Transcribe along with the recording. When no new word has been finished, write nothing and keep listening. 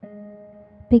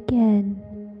Begin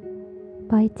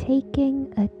by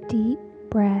taking a deep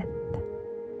breath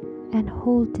and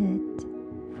hold it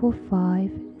for 5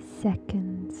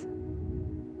 seconds.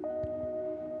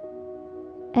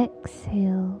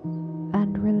 Exhale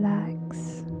and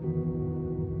relax.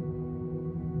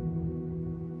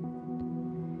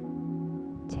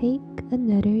 Take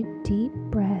another deep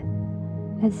breath,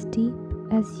 as deep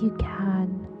as you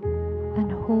can, and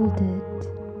hold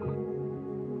it.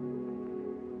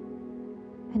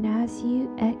 And as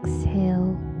you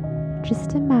exhale,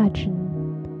 just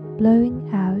imagine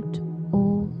blowing out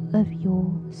all of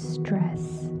your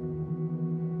stress.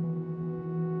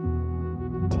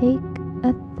 Take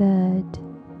a third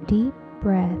deep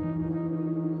breath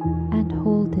and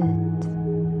hold it.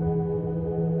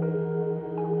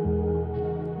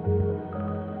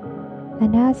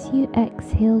 And as you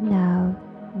exhale now,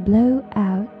 blow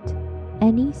out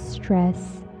any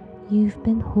stress you've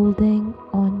been holding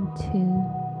on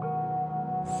to,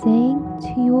 saying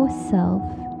to yourself,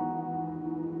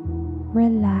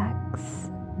 relax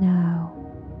now.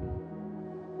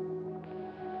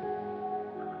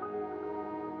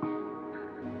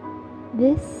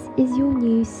 This is your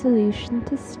new solution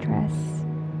to stress.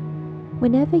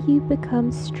 Whenever you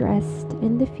become stressed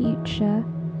in the future,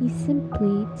 you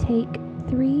simply take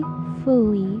 3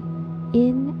 fully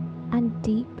in and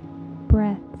deep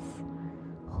breaths,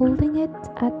 holding it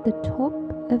at the top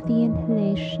of the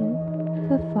inhalation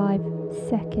for 5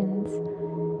 seconds,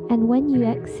 and when you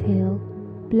exhale,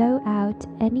 blow out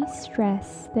any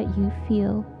stress that you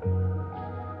feel.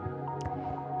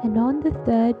 And on the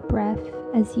third breath,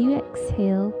 as you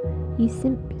exhale, you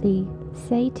simply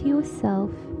say to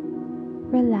yourself,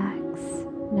 relax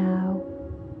now.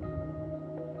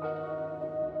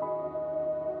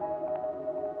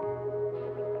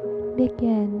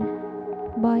 Begin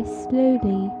by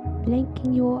slowly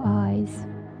blinking your eyes,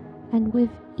 and with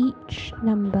each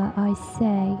number I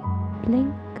say,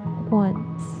 blink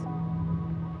once.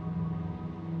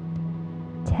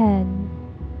 10,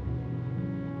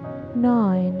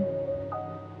 9,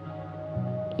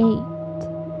 8,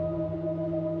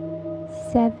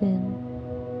 7,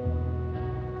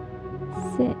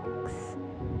 6,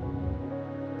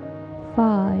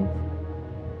 5,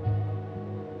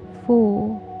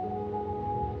 4,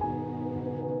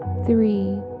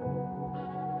 3,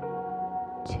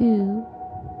 2,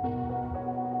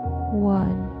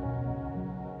 1,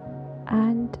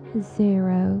 and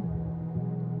 0.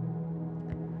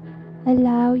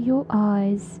 Allow your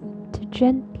eyes to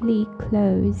gently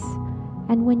close,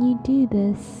 and when you do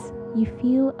this, you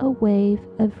feel a wave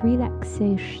of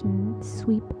relaxation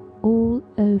sweep all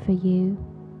over you.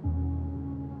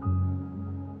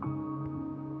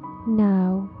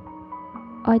 Now,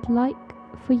 I'd like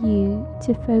for you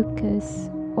to focus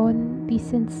on the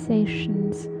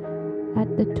sensations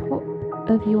at the top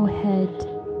of your head.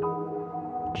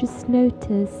 Just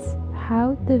notice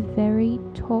how the very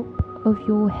top of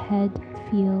your head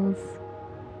feels.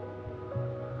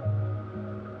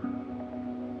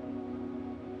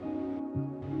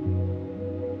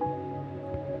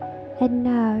 And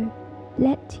now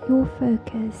let your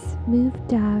focus move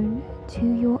down to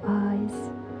your eyes.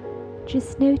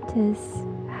 Just notice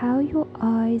how your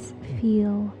eyes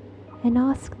feel and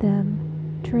ask them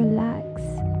to relax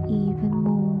even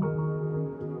more.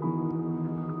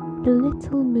 The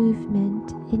little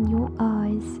movement in your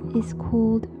eyes is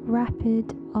called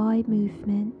rapid eye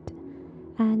movement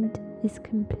and is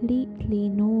completely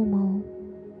normal.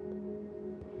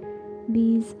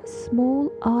 These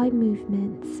small eye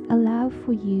movements allow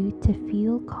for you to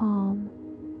feel calm.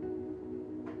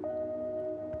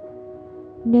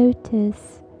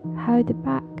 Notice how the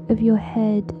back of your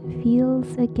head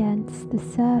feels against the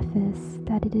surface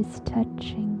that it is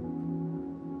touching.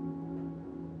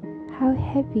 How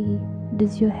heavy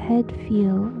does your head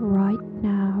feel right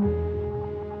now?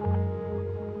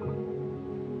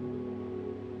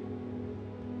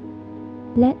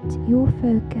 Let your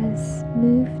focus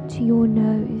move to your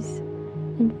nose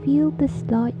and feel the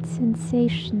slight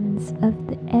sensations of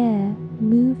the air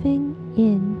moving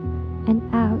in and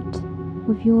out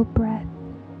with your breath.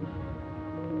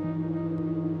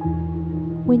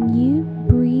 When you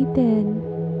breathe in,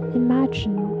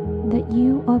 imagine that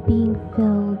you are being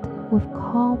filled with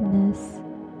calmness,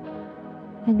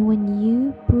 and when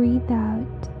you breathe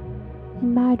out,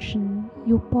 imagine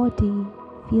your body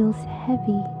feels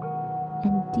heavy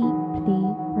and deeply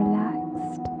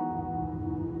relaxed.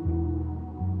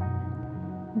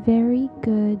 Very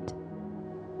good.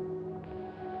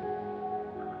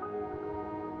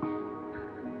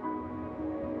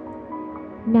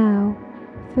 Now,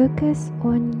 focus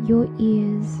on your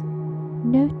ears.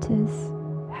 Notice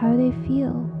how they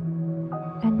feel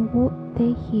and what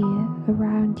they hear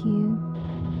around you.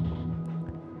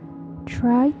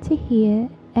 Try to hear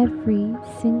every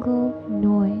single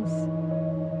noise,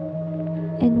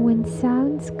 and when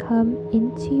sounds come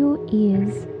into your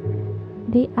ears,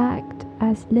 they act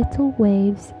as little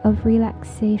waves of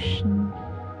relaxation,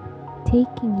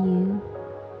 taking you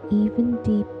even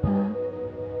deeper.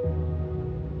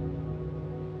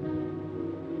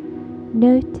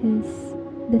 Notice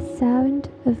the sound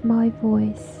of my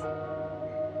voice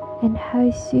and how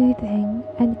soothing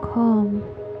and calm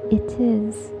it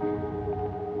is.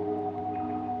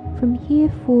 From here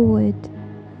forward,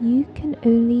 you can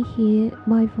only hear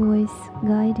my voice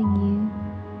guiding you.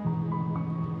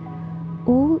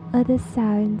 All other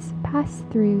sounds pass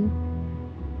through,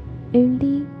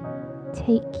 only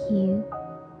take you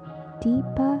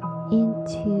deeper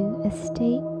into a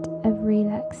state of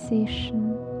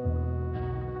relaxation.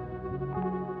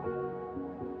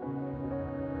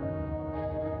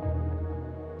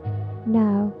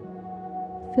 Now,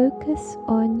 focus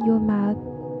on your mouth.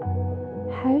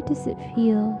 How does it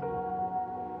feel?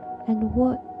 And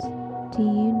what do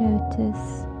you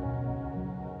notice?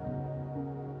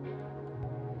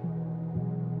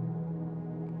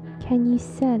 Can you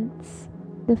sense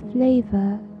the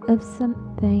flavor of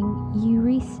something you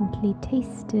recently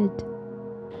tasted?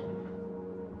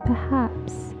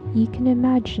 Perhaps you can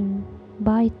imagine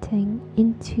biting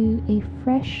into a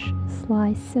fresh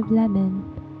slice of lemon,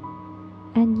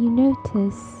 and you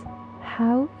notice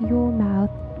how your mouth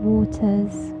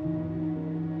waters.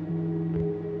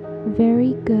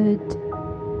 Very good.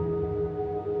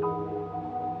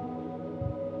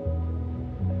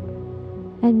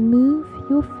 And move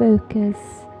your focus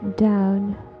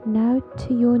down now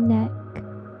to your neck,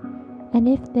 and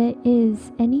if there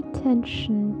is any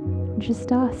tension,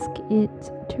 just ask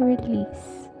it to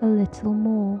release a little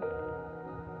more.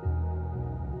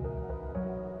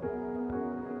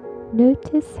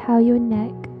 Notice how your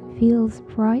neck feels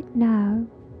right now,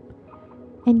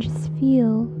 and just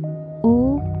feel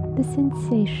all the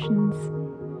sensations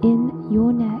in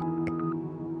your neck.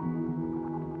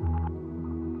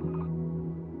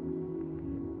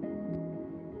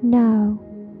 Now,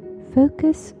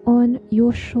 focus on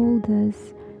your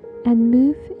shoulders and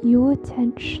move your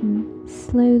attention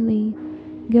slowly,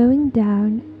 going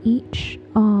down each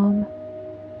arm,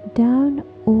 down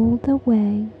all the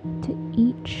way to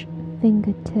each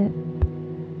fingertip.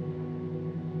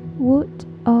 What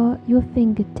are your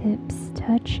fingertips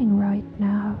touching right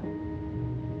now?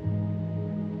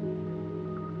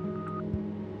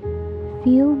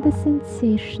 Feel the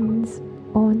sensations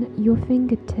on your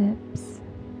fingertips.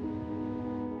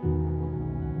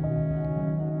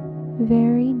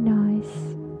 Very nice.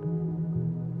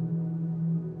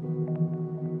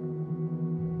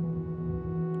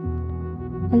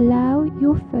 Allow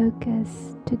your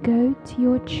focus to go to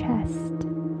your chest,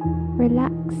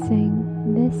 relaxing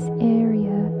this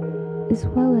area as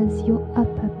well as your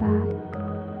upper back.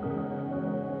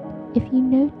 If you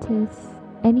notice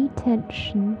any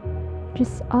tension,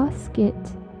 just ask it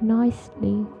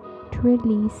nicely to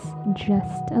release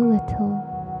just a little.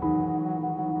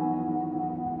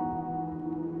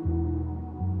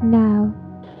 Now,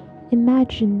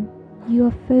 imagine you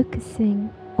are focusing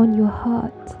on your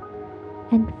heart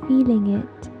and feeling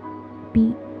it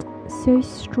beat so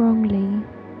strongly,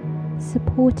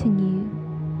 supporting you.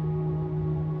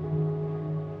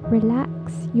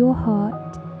 Relax your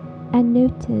heart and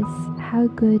notice how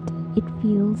good it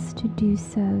feels to do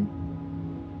so.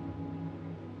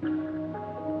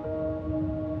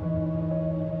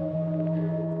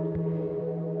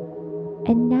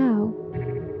 And now,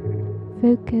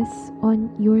 focus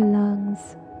on your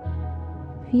lungs.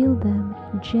 Feel them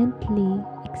gently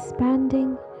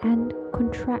expanding and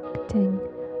contracting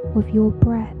with your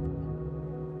breath,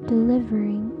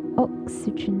 delivering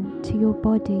oxygen to your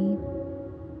body.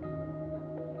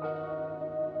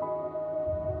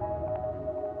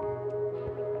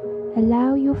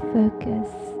 Allow your focus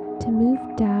to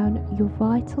move down your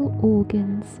vital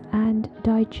organs and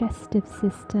digestive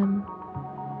system.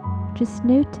 Just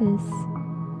notice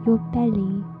your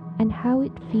belly and how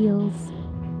it feels.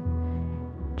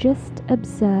 Just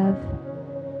observe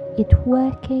it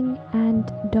working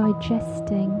and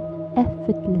digesting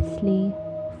effortlessly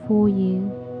for you.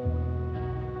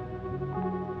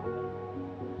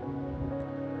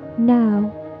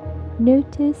 Now,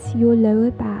 notice your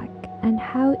lower back and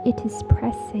how it is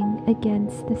pressing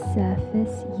against the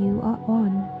surface you are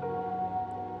on.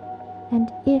 And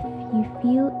if you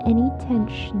feel any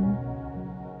tension,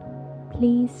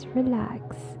 please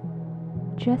relax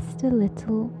just a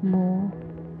little more.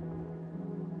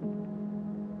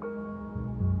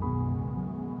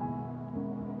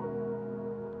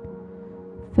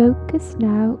 Focus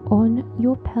now on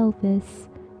your pelvis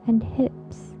and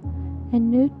hips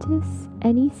and notice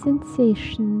any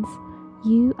sensations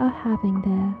you are having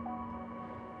there.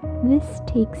 This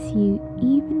takes you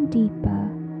even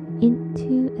deeper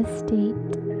into a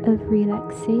state of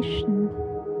relaxation,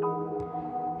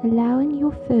 allowing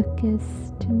your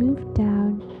focus to move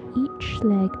down each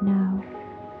leg now,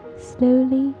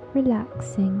 slowly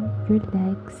relaxing your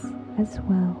legs as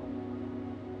well.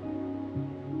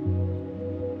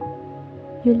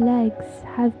 Your legs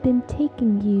have been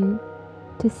taking you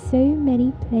to so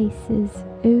many places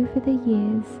over the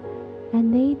years,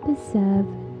 and they deserve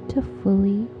to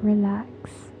fully relax.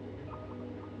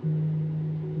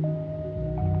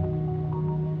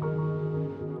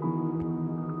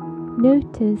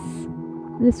 Notice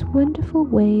this wonderful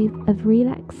wave of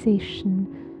relaxation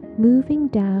moving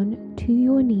down to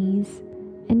your knees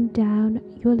and down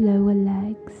your lower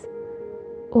legs,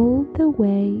 all the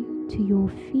way to your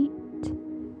feet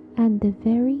and the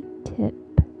very tip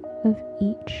of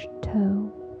each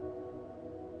toe.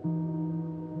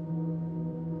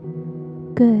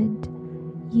 Good,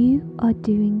 you are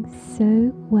doing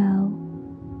so well.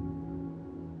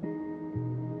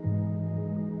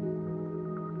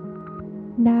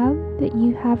 Now that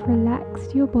you have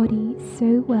relaxed your body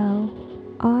so well,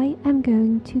 I am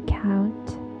going to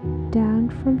count down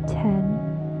from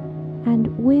 10, and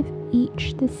with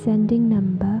each descending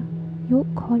number, your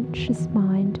conscious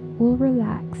mind will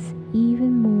relax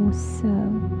even more so,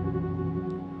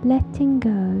 letting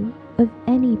go of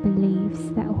any beliefs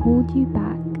that hold you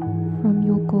back from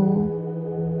your goal.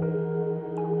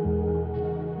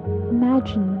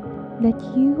 Imagine that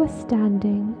you are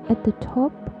standing at the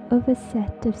top of a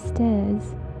set of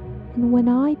stairs, and when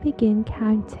I begin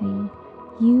counting,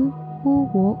 you will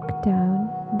walk down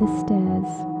the stairs.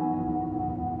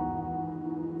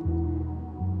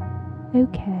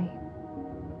 Okay.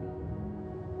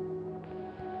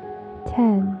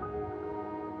 10,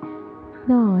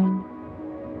 9,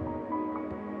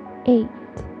 8,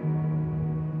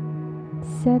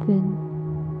 7,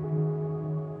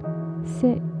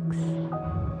 6,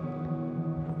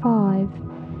 5,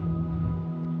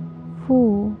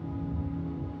 4,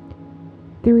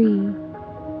 3,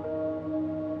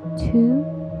 2,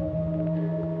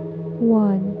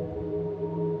 1,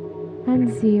 and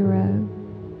 0.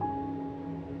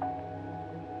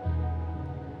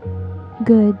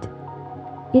 Good.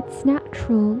 It's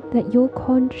natural that your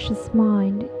conscious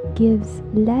mind gives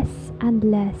less and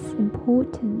less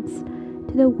importance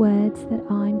to the words that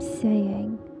I'm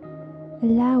saying,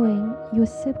 allowing your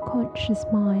subconscious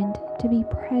mind to be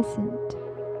present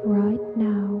right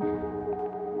now.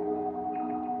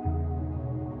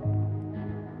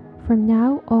 From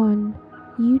now on,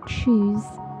 you choose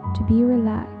to be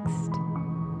relaxed.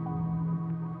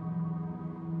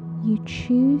 You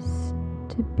choose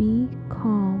to be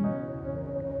calm.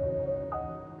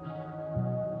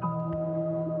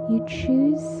 You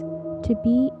choose to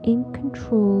be in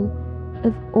control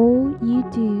of all you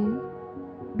do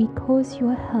because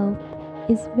your health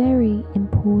is very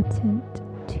important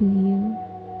to you.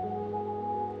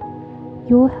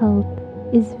 Your health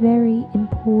is very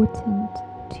important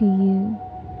to you.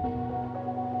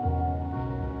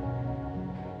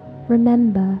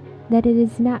 Remember that it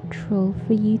is natural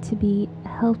for you to be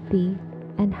healthy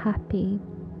and happy.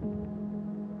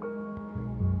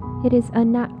 It is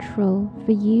unnatural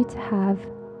for you to have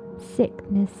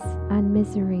sickness and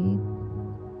misery.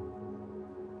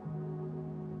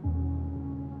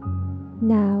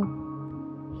 Now,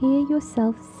 hear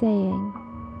yourself saying,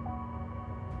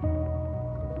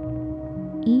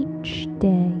 each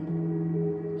day,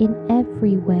 in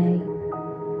every way,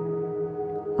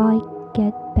 I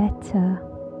get better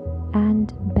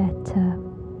and better.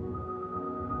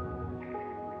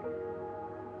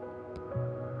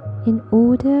 In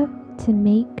order to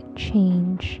make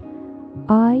change,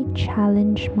 I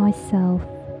challenge myself.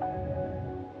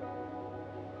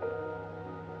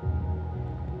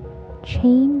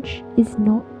 Change is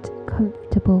not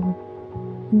comfortable.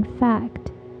 In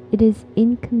fact, it is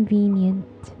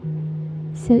inconvenient.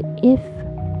 So if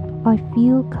I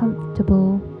feel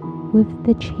comfortable with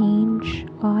the change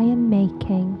I am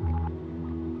making,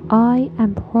 I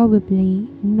am probably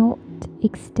not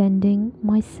extending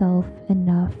myself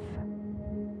enough.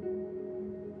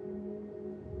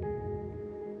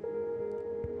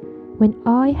 When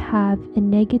I have a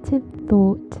negative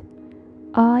thought,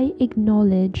 I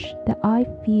acknowledge that I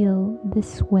feel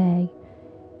this way,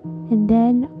 and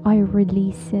then I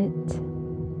release it.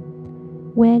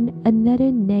 When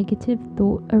another negative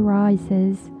thought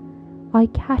arises, I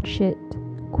catch it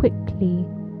quickly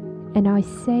and I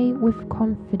say with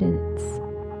confidence,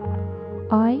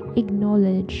 I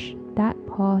acknowledge that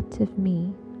part of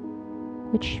me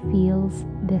which feels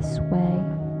this way.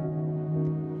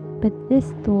 But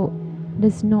this thought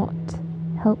does not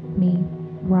help me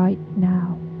right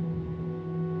now.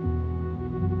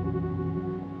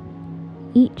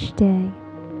 Each day,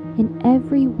 in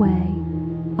every way,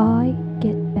 I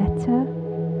get better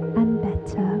and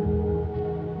better.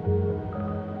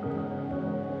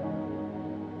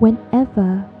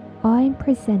 Whenever I'm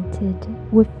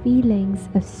presented with feelings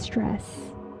of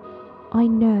stress, I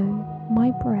know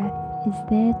my breath is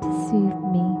there to soothe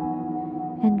me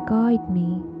and guide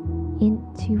me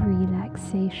into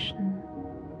relaxation.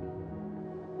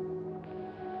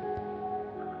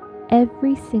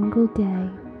 Every single day,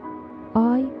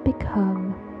 I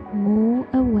become more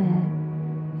aware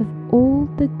of all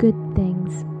the good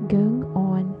things going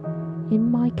on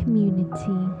in my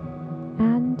community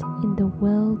and in the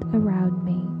world around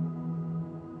me.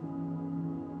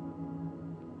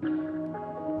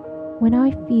 When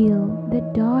I feel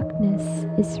that darkness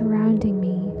is surrounding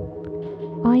me,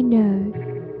 I know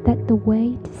that the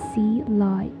way to see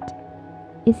light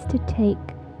is to take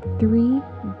 3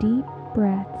 deep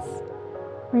breaths,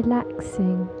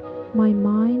 relaxing my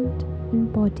mind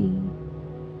and body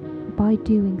by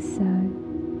doing so.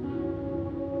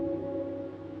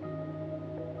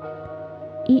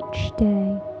 Each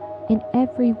day, in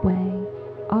every way,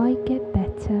 I get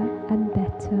better and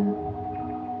better.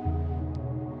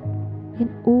 In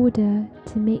order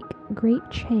to make great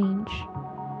change,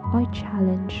 I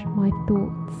challenge my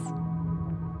thoughts.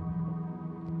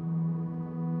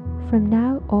 From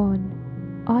now on,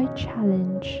 I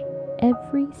challenge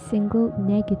every single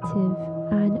negative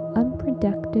and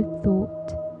unproductive thought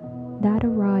that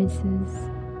arises.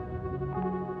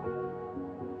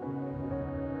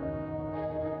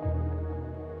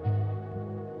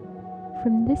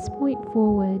 From this point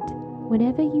forward,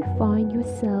 whenever you find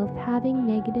yourself having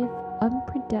negative,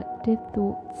 unproductive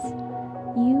thoughts,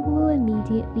 you will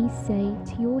immediately say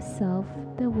to yourself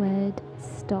the word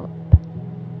stop.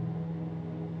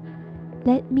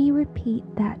 Let me repeat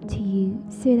that to you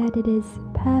so that it is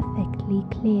perfectly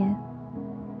clear.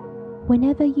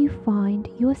 Whenever you find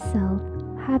yourself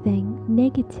having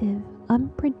negative,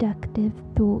 unproductive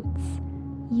thoughts,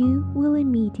 you will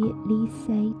immediately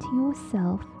say to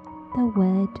yourself the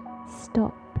word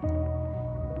stop.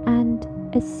 And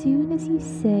as soon as you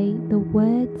say the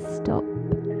word stop,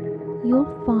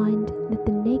 you'll find that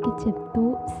the negative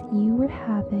thoughts you were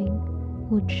having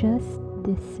will just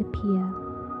disappear.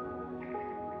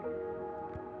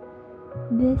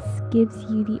 This gives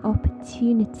you the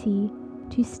opportunity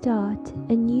to start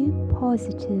a new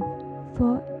positive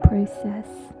thought process.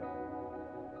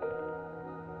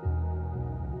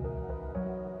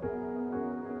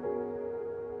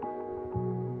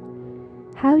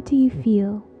 How do you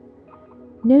feel?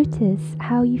 Notice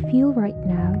how you feel right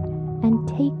now and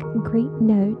take great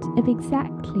note of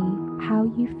exactly how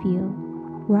you feel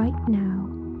right now.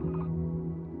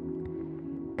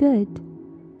 Good.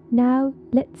 Now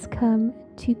let's come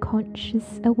to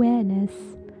conscious awareness,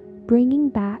 bringing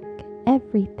back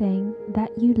everything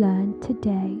that you learned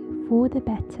today for the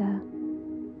better.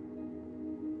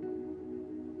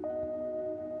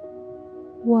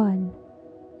 1.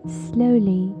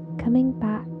 Slowly coming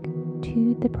back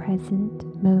to the present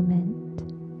moment.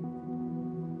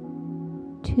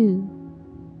 2.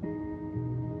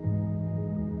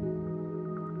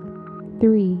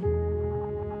 3.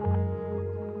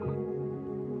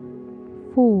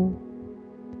 4.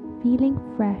 Feeling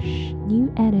fresh,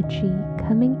 new energy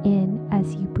coming in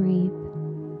as you breathe.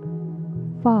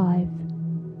 5.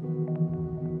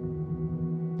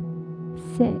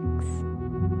 6.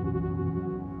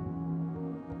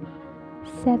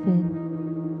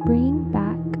 7. Bringing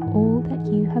back all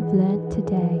that you have learned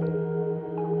today.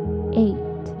 8.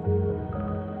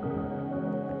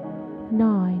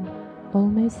 9.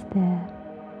 Almost there.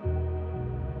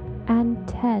 And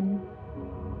 10.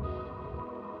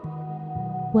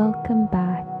 Welcome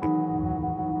back.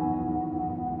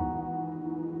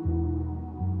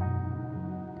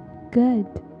 Good.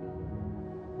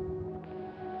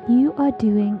 You are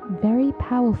doing very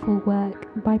powerful work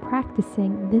by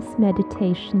practicing this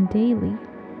meditation daily,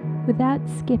 without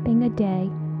skipping a day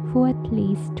for at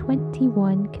least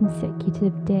 21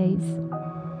 consecutive days.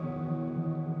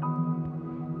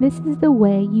 This is the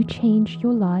way you change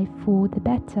your life for the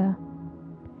better.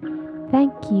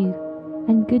 Thank you,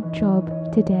 and good job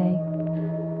today.